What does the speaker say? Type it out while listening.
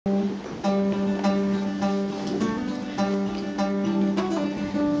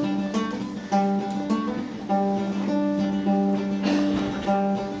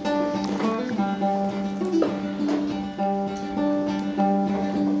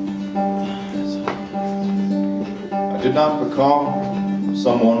did not become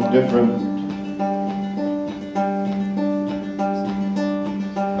someone different.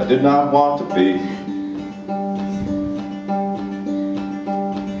 I did not want to be.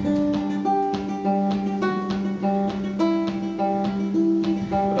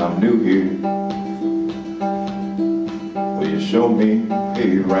 But I'm new here. Will you show me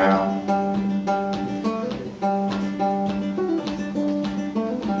around?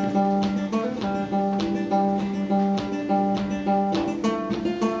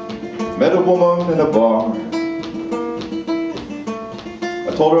 Met a woman in a bar. I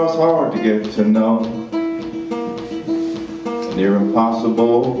told her I was hard to get to know, near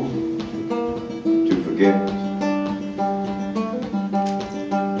impossible to forget.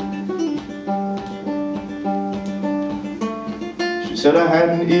 She said I had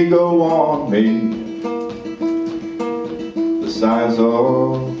an ego on me, the size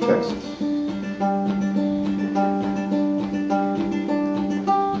of Texas.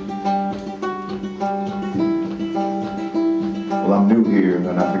 Well, I'm new here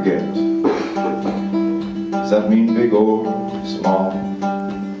and I forget. Does that mean big or small?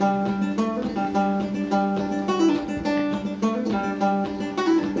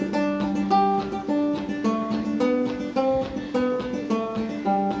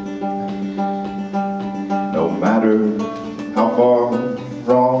 No matter how far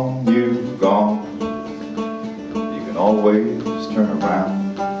wrong you've gone, you can always turn around.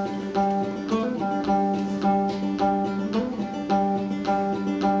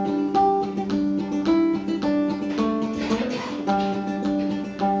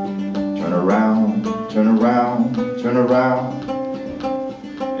 Turn around, turn around, turn around,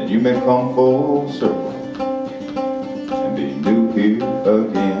 and you may come full circle and be new here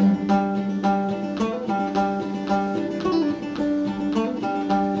again.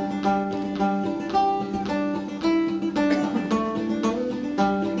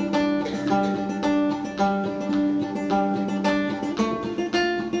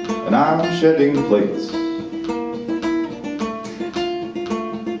 And I'm shedding plates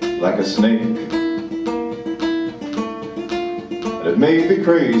like a snake, and it may be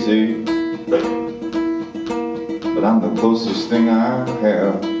crazy, but I'm the closest thing I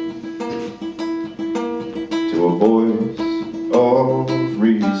have to a voice of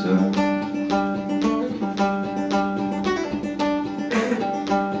reason.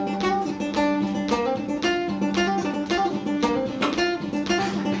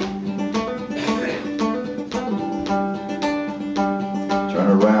 Turn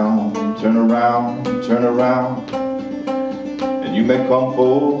around, turn around, turn around, and you may come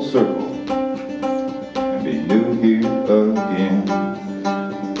full circle and be new here again.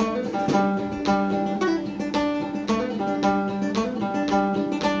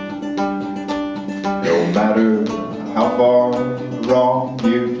 No matter how far wrong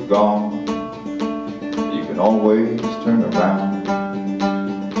you've gone, you can always turn around.